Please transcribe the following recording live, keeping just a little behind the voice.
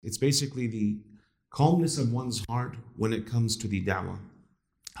It's basically the calmness of one's heart when it comes to the da'wah.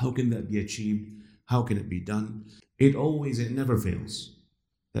 How can that be achieved? How can it be done? It never fails.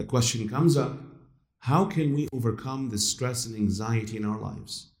 That question comes up, how can we overcome the stress and anxiety in our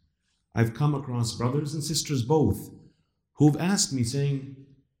lives? I've come across brothers and sisters both who've asked me saying,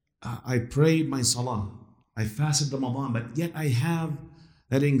 I prayed my salah, I fasted Ramadan, but yet I have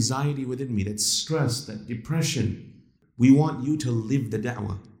that anxiety within me, that stress, that depression. We want you to live the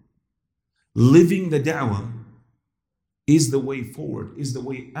da'wah. Living the da'wah is the way forward, is the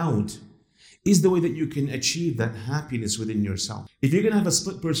way out, is the way that you can achieve that happiness within yourself. If you're going to have a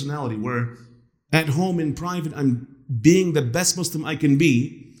split personality where at home in private I'm being the best Muslim I can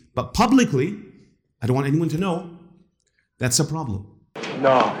be, but publicly I don't want anyone to know, that's a problem.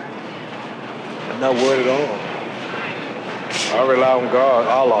 No, I'm not worried at all. I rely on God,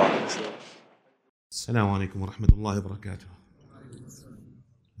 Allah. Assalamu alaikum wa rahmatullahi wa barakatuh.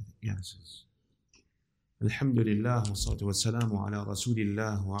 Yes. Alhamdulillah wa salatu wa salamu ala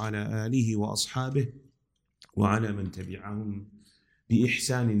rasulillah wa ala alihi wa ashabih wa ala man tabi'ahum bi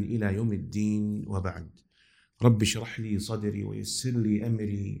ihsanin ila yawm ad-din wa ba'd. Rabbi shrah li sadri wa yassir li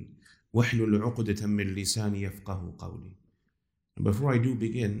amri wahlul 'uqdatan min lisani yafqahu qawli. Before I do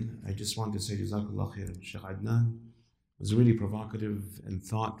begin, I just want to say Jazakallah khair. Sheikh Adnan was a really provocative and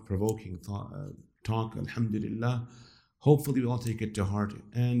thought-provoking talk, alhamdulillah. Hopefully we all take it to heart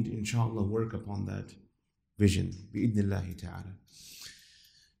and inshallah work upon that vision, bi'idnillahi ta'ala.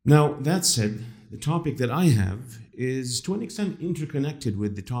 Now, that said, the topic that I have is to an extent interconnected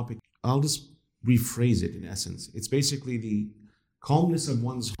with the topic. I'll just rephrase it in essence. It's basically the calmness of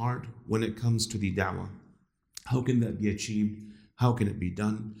one's heart when it comes to the da'wah. How can that be achieved? How can it be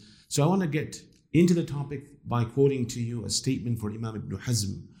done? So I want to get into the topic by quoting to you a statement for Imam Ibn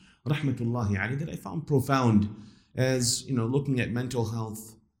Hazm, rahmatullahi alayhi, that I found profound as, looking at mental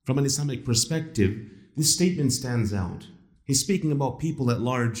health from an Islamic perspective. This statement stands out. He's speaking about people at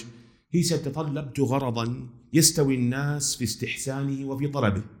large. He said, تطلبت غرضا يستوي الناس في استحسانه وفي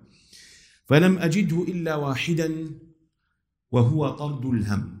طلبه فلم أجده إلا واحدا وهو طرد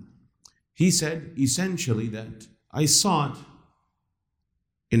الهم. He said essentially that I sought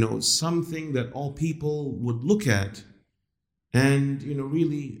something that all people would look at and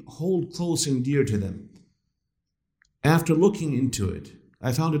really hold close and dear to them. After looking into it,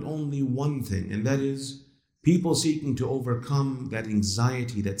 I found it only one thing, and that is people seeking to overcome that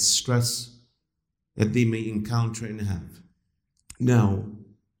anxiety, that stress that they may encounter and have. Now,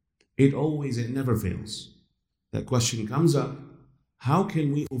 it never fails. That question comes up, how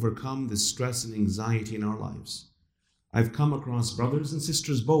can we overcome the stress and anxiety in our lives? I've come across brothers and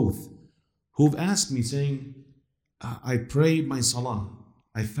sisters both who've asked me saying, I prayed my salah,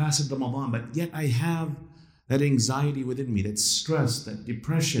 I fasted Ramadan, but yet I have that anxiety within me, that stress, that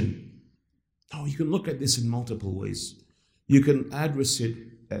depression. Now, you can look at this in multiple ways. You can address it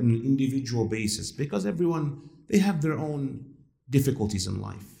at an individual basis because everyone, they have their own difficulties in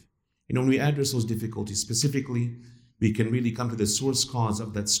life. When we address those difficulties specifically, we can really come to the source cause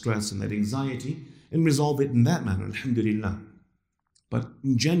of that stress and that anxiety and resolve it in that manner, alhamdulillah. But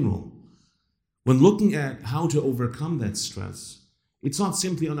in general, when looking at how to overcome that stress, it's not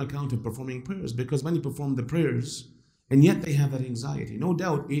simply on account of performing prayers, because many perform the prayers and yet they have that anxiety. No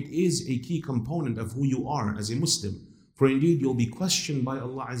doubt it is a key component of who you are as a Muslim. For indeed you'll be questioned by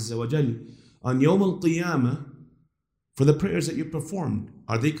Allah Azza wa Jal on Yawm al-Qiyamah for the prayers that you performed.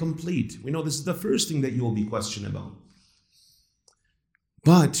 Are they complete? We know this is the first thing that you will be questioned about.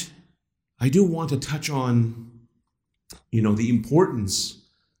 But I do want to touch on, the importance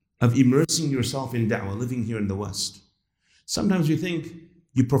of immersing yourself in da'wah, living here in the West. Sometimes you think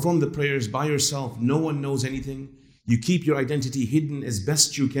you perform the prayers by yourself, no one knows anything, you keep your identity hidden as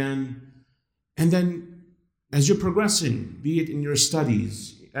best you can, and then as you're progressing, be it in your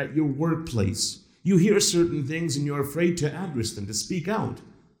studies, at your workplace, you hear certain things and you're afraid to address them, to speak out.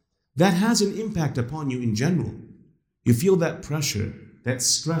 That has an impact upon you in general. You feel that pressure, that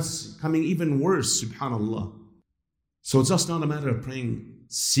stress coming even worse, subhanallah. So it's just not a matter of praying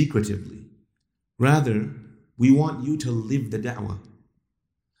secretively. Rather, we want you to live the da'wah.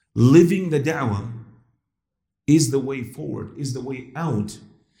 Living the da'wah is the way forward, is the way out,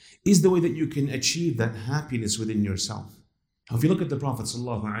 is the way that you can achieve that happiness within yourself. Now, if you look at the Prophet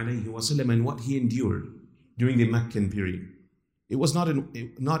ﷺ and what he endured during the Meccan period, it was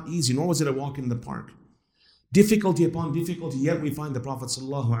not easy, nor was it a walk in the park. Difficulty upon difficulty, yet we find the Prophet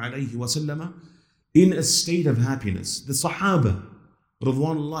ﷺ in a state of happiness. The Sahaba,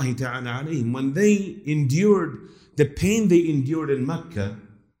 Radwanullahi ta'ala alayhim, when they endured the pain they endured in Mecca,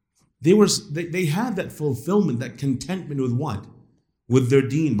 they had that fulfillment, that contentment with what? with their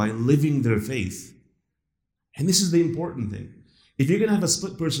deen by living their faith. And this is the important thing. If you're going to have a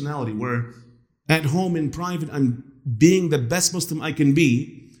split personality where at home in private I'm being the best Muslim I can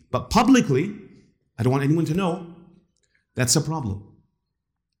be, but publicly I don't want anyone to know, that's a problem.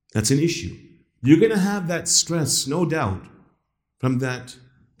 That's an issue. You're going to have that stress, no doubt, from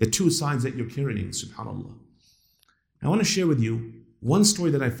the two sides that you're carrying, subhanAllah. I want to share with you one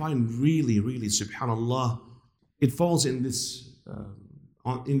story that I find really, really, subhanAllah, it falls in this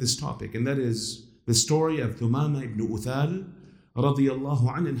topic, and that is the story of Thumama ibn Uthal radiyallahu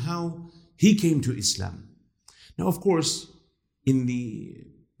anhu and how he came to Islam. Now, of course, in the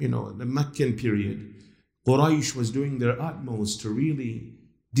Meccan period, Quraysh was doing their utmost to really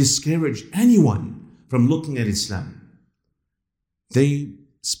discourage anyone from looking at Islam. They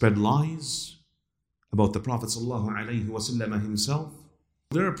spread lies about the Prophet ﷺ himself.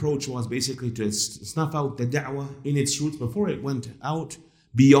 Their approach was basically to snuff out the da'wah in its roots before it went out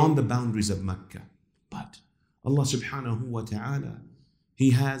beyond the boundaries of Mecca. But Allah subhanahu wa ta'ala,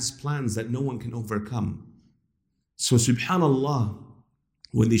 He has plans that no one can overcome. So subhanallah,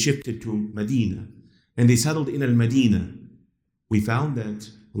 when they shifted to Medina and they settled in al-Medina, we found that,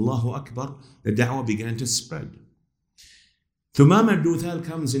 Allahu Akbar, the da'wah began to spread. Thumama ibn Uthal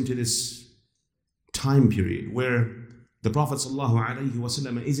comes into this time period where the Prophet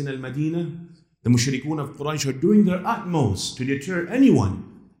ﷺ is in al-Medina. The mushrikun of Quraysh are doing their utmost to deter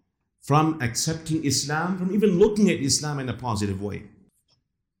anyone from accepting Islam, from even looking at Islam in a positive way.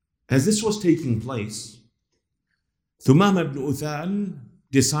 As this was taking place, Thumama ibn Uthal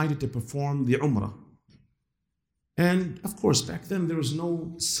decided to perform the Umrah. And of course, back then there was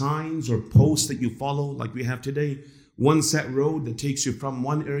no signs or posts that you follow like we have today. One set road that takes you from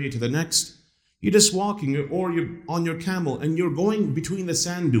one area to the next. You're just walking, or you're on your camel and you're going between the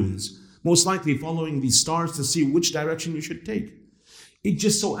sand dunes, most likely following these stars to see which direction you should take. It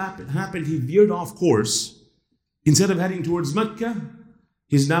just so happened he veered off course. Instead of heading towards Mecca,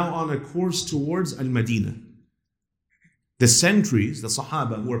 he's now on a course towards Al-Madinah. The sentries, the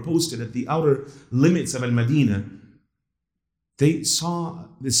Sahaba who were posted at the outer limits of Al-Madinah, they saw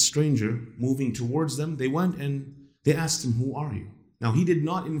this stranger moving towards them. They went and they asked him, "Who are you?" Now, he did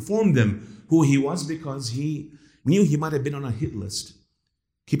not inform them who he was because he knew he might have been on a hit list.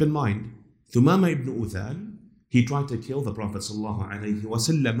 Keep in mind, Thumama ibn Uthal, he tried to kill the Prophet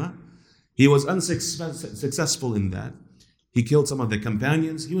ﷺ. He was unsuccessful in that. He killed some of the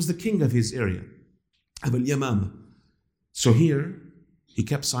companions. He was the king of his area, Abu al-Yamama. So here, he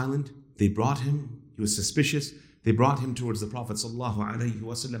kept silent. They brought him. He was suspicious. They brought him towards the Prophet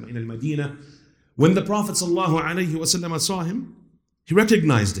ﷺ in al-Madinah. When the Prophet ﷺ saw him, he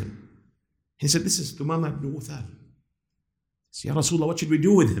recognized him. He said, "This is Thumama ibn Uthal." He said, "Ya Rasulullah, what should we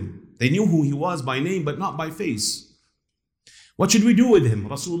do with him?" They knew who he was by name, but not by face. "What should we do with him?"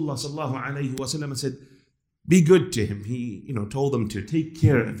 Rasulullah ﷺ said, "Be good to him." He told them to take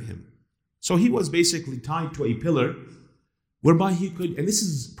care of him. So he was basically tied to a pillar whereby he could, and this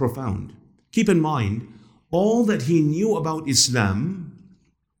is profound. Keep in mind, all that he knew about Islam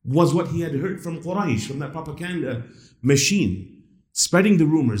was what he had heard from Quraysh, from that propaganda machine, spreading the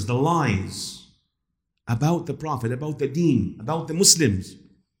rumors, the lies about the Prophet, about the deen, about the Muslims.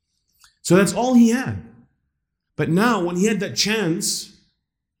 So that's all he had. But now when he had that chance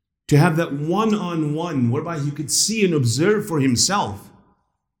to have that one-on-one whereby he could see and observe for himself,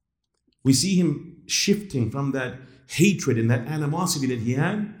 we see him shifting from that hatred and that animosity that he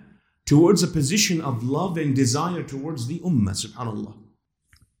had towards a position of love and desire towards the ummah, subhanAllah.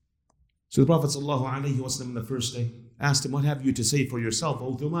 So the Prophet ﷺ the first day asked him, "What have you to say for yourself,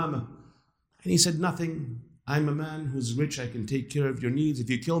 O Thumama?" And he said, "Nothing. I'm a man who's rich. I can take care of your needs. If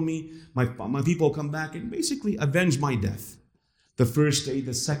you kill me, my people come back and basically avenge my death." The first day,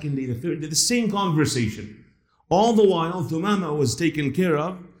 the second day, the third day, the same conversation. All the while, Thumama was taken care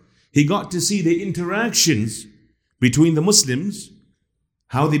of. He got to see the interactions between the Muslims,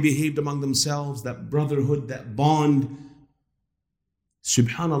 how they behaved among themselves, that brotherhood, that bond.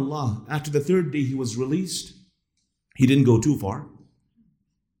 Subhanallah, after the third day he was released. He didn't go too far.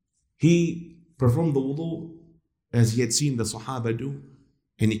 He performed the wudu as he had seen the Sahaba do,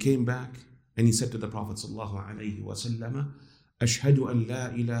 and he came back and he said to the Prophet ﷺ, "Ashhadu an la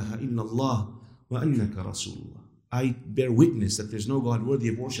ilaha illallah wa annaka Rasulullah." I bear witness that there's no God worthy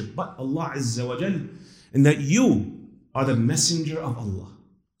of worship but Allah Azza wa Jal, and that you are the messenger of Allah.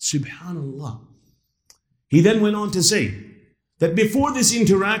 Subhanallah. He then went on to say that before this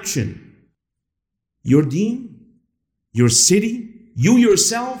interaction, your deen, your city, you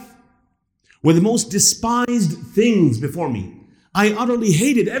yourself were the most despised things before me. I utterly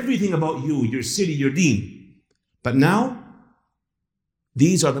hated everything about you, your city, your deen. But now,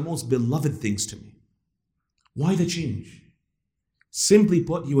 These are the most beloved things to me. Why the change? Simply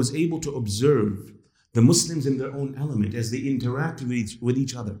put, he was able to observe the Muslims in their own element as they interacted with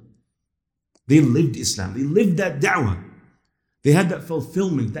each other. They lived Islam. They lived that da'wah. They had that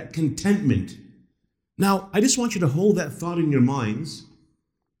fulfillment, that contentment. Now, I just want you to hold that thought in your minds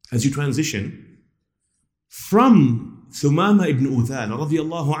as you transition from Thumama ibn Uthal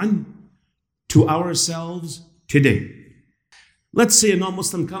radiallahu anhu to ourselves today. Let's say a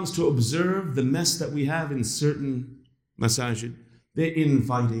non-Muslim comes to observe the mess that we have in certain masajid. The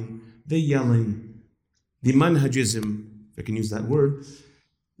infighting, the yelling, the manhajism, if I can use that word,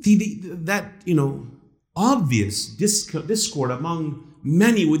 that obvious discord among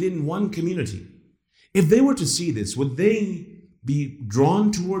many within one community. If they were to see this, would they be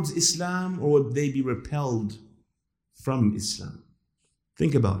drawn towards Islam or would they be repelled from Islam?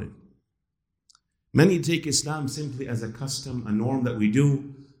 Think about it. Many take Islam simply as a custom, a norm that we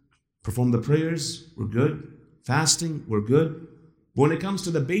do. Perform the prayers, we're good. Fasting, we're good. But when it comes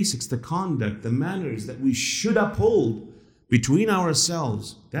to the basics, the conduct, the manners that we should uphold between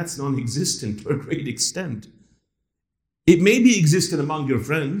ourselves, that's non-existent to a great extent. It may be existent among your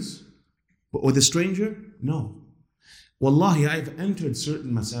friends, but with a stranger, no. Wallahi, I've entered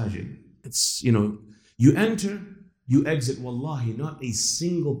certain masajid. It's, you enter, you exit, wallahi, not a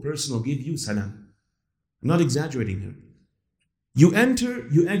single person will give you salam. I'm not exaggerating here. You enter,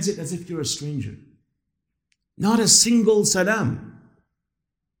 you exit as if you're a stranger. Not a single salam.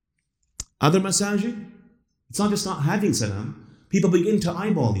 Other masajid, it's not just not having salam. People begin to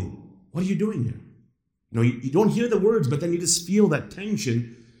eyeball you. What are you doing here? You don't hear the words, but then you just feel that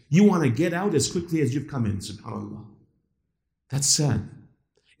tension. You want to get out as quickly as you've come in, subhanAllah. That's sad.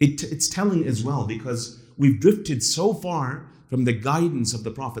 It's telling as well because we've drifted so far from the guidance of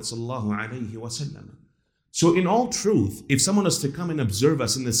the Prophet sallallahu alaihi wasallam. So in all truth, if someone is to come and observe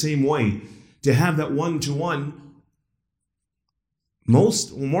us in the same way, to have that one-to-one,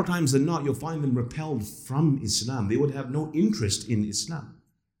 more times than not, you'll find them repelled from Islam. They would have no interest in Islam.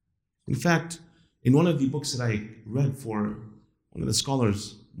 In fact, in one of the books that I read for one of the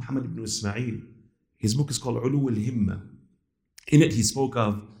scholars, Muhammad ibn Ismail, his book is called Ulu al-Himma. In it, he spoke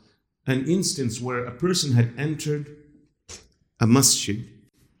of an instance where a person had entered a masjid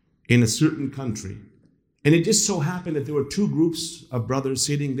in a certain country. And it just so happened that there were two groups of brothers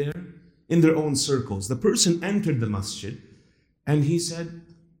sitting there in their own circles. The person entered the masjid and he said,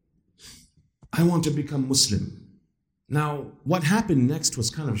 I want to become Muslim. Now, what happened next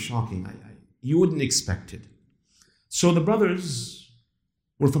was kind of shocking. You wouldn't expect it. So the brothers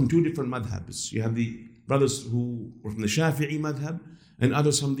were from two different madhabs. You have the brothers who were from the Shafi'i madhab and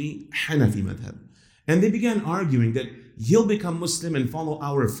others from the Hanafi madhab. And they began arguing that he'll become Muslim and follow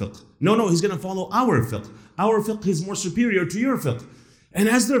our fiqh. No, he's going to follow our fiqh. Our fiqh is more superior to your fiqh. And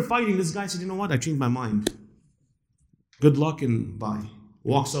as they're fighting, this guy said, you know what? I changed my mind. Good luck and bye.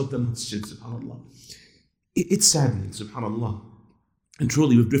 Walks out the masjid, subhanAllah. It's saddening, subhanAllah. And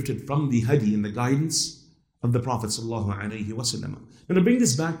truly, we've drifted from the hadi and the guidance of the Prophet sallallahu alaihi wasallam. Now to bring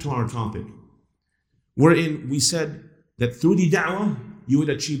this back to our topic, wherein we said that through the da'wah, you would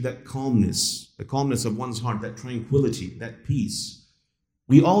achieve that calmness, the calmness of one's heart, that tranquility, that peace.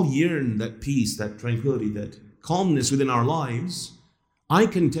 We all yearn that peace, that tranquility, that calmness within our lives. I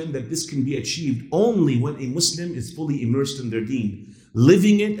contend that this can be achieved only when a Muslim is fully immersed in their deen,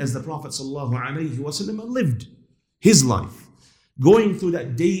 living it as the Prophet ﷺ lived his life, going through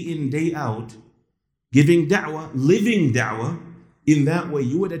that day in, day out, giving da'wah, living da'wah. In that way,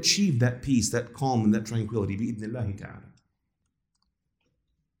 you would achieve that peace, that calm, and that tranquility, bi'idhnillahi ta'ala.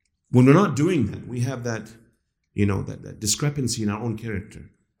 When we're not doing that, we have that, that discrepancy in our own character.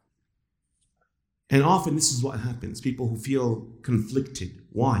 And often this is what happens. People who feel conflicted.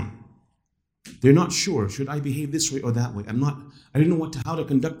 Why? They're not sure. Should I behave this way or that way? I don't know how to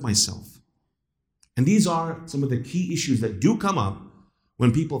conduct myself. And these are some of the key issues that do come up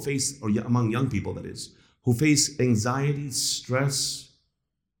when people face, or among young people that is, who face anxiety, stress,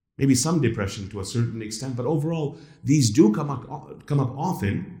 maybe some depression to a certain extent. But overall, these do come up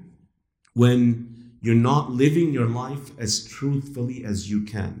often when you're not living your life as truthfully as you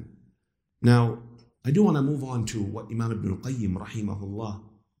can. Now, I do want to move on to what Imam Ibn al-Qayyim rahimahullah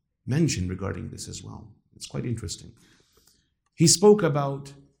mentioned regarding this as well. It's quite interesting. He spoke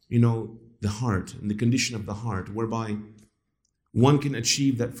about, the heart and the condition of the heart, whereby one can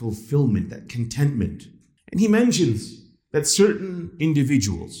achieve that fulfillment, that contentment. And he mentions that certain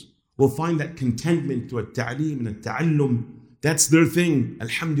individuals will find that contentment to a ta'aleem and a ta'allum. That's their thing,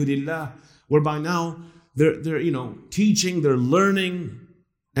 alhamdulillah, whereby now they're teaching, they're learning,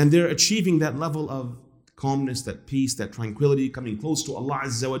 and they're achieving that level of calmness, that peace, that tranquility, coming close to Allah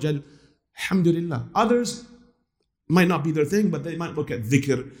Azza wa Jal. Alhamdulillah. Others might not be their thing, but they might look at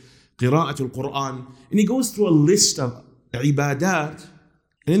dhikr, qira'atul Quran. And he goes through a list of ibadat.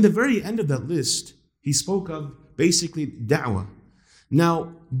 And in the very end of that list, he spoke of basically da'wah. Now,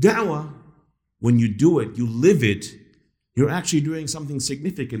 da'wah, when you do it, you live it, you're actually doing something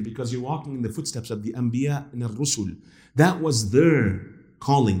significant because you're walking in the footsteps of the Anbiya and Ar-Rusul. That was their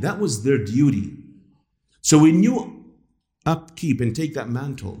calling. That was their duty. So when you upkeep and take that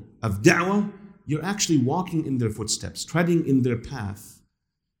mantle of da'wah, you're actually walking in their footsteps, treading in their path.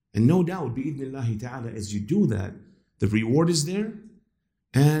 And no doubt, bi'idhnillahi ta'ala, as you do that, the reward is there,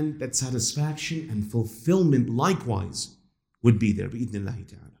 and that satisfaction and fulfillment likewise would be there, bi'idhnillahi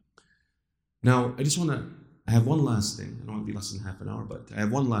ta'ala. Now, I have one last thing. I don't want to be less than half an hour, but I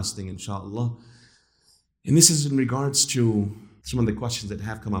have one last thing, inshallah. And this is in regards to some of the questions that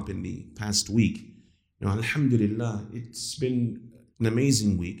have come up in the past week. Alhamdulillah, it's been an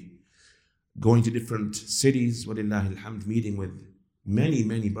amazing week. Going to different cities, walillahi alhamd, meeting with many,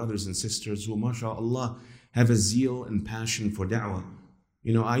 many brothers and sisters who, mashallah, have a zeal and passion for da'wah.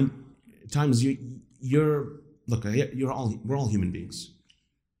 We're all human beings.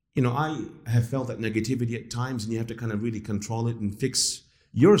 I have felt that negativity at times, and you have to kind of really control it and fix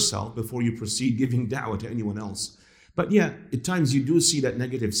yourself before you proceed giving da'wah to anyone else. But yeah, at times you do see that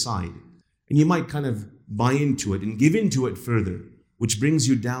negative side, and you might kind of buy into it and give into it further, which brings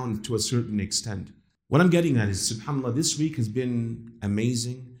you down to a certain extent. What I'm getting at is, subhanAllah, this week has been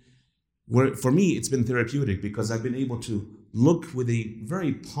amazing. For me, it's been therapeutic because I've been able to look with a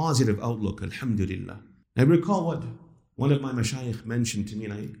very positive outlook, alhamdulillah. I recall what one of my mashayikh mentioned to me,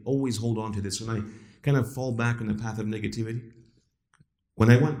 and I always hold on to this when I kind of fall back on the path of negativity. When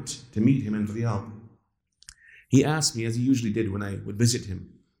I went to meet him in Riyadh, he asked me, as he usually did when I would visit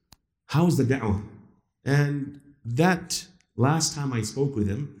him, how's the da'wah? And that last time I spoke with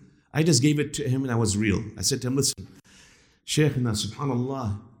him, I just gave it to him and I was real. I said to him, listen, Shaykhina,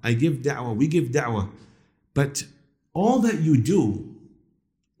 subhanallah, I give da'wah, we give da'wah, but all that you do,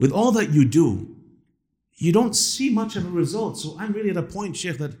 with all that you do, you don't see much of a result. So I'm really at a point,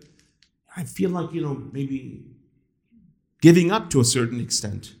 Shaykh, that I feel like, maybe giving up to a certain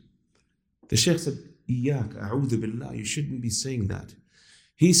extent. The Shaykh said, Iyak, a'udhu billah, you shouldn't be saying that.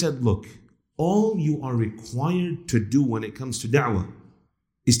 He said, look, all you are required to do when it comes to da'wah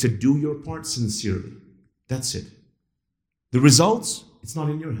is to do your part sincerely. That's it. The results, it's not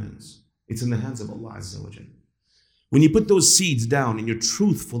in your hands. It's in the hands of Allah Azza wa Jal. When you put those seeds down and you're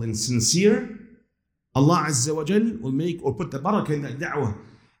truthful and sincere, Allah Azza wa Jal will make or put the barakah in that da'wah,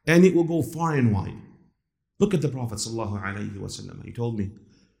 and it will go far and wide. Look at the Prophet sallallahu alaihi wasallam. He told me,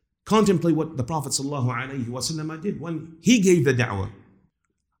 contemplate what the Prophet sallallahu alaihi wasallam did when he gave the da'wah.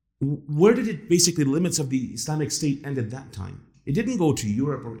 Where did it basically, the limits of the Islamic State end at that time? It didn't go to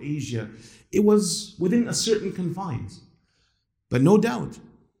Europe or Asia. It was within a certain confines. But no doubt,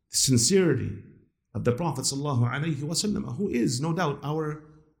 the sincerity of the Prophet ﷺ, who is no doubt our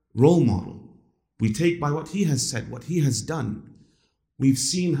role model. We take by what he has said, what he has done. We've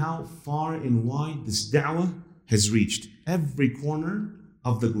seen how far and wide this da'wah has reached every corner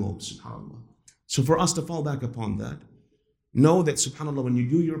of the globe, subhanAllah. So for us to fall back upon that, know that, subhanAllah, when you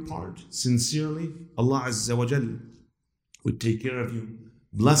do your part sincerely, Allah Azza wa Jal would take care of you,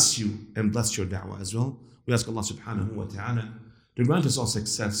 bless you, and bless your da'wah as well. We ask Allah subhanahu wa ta'ala to grant us all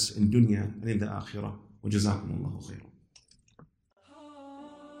success in dunya and in the akhirah. Wa jazakumullahu khairan.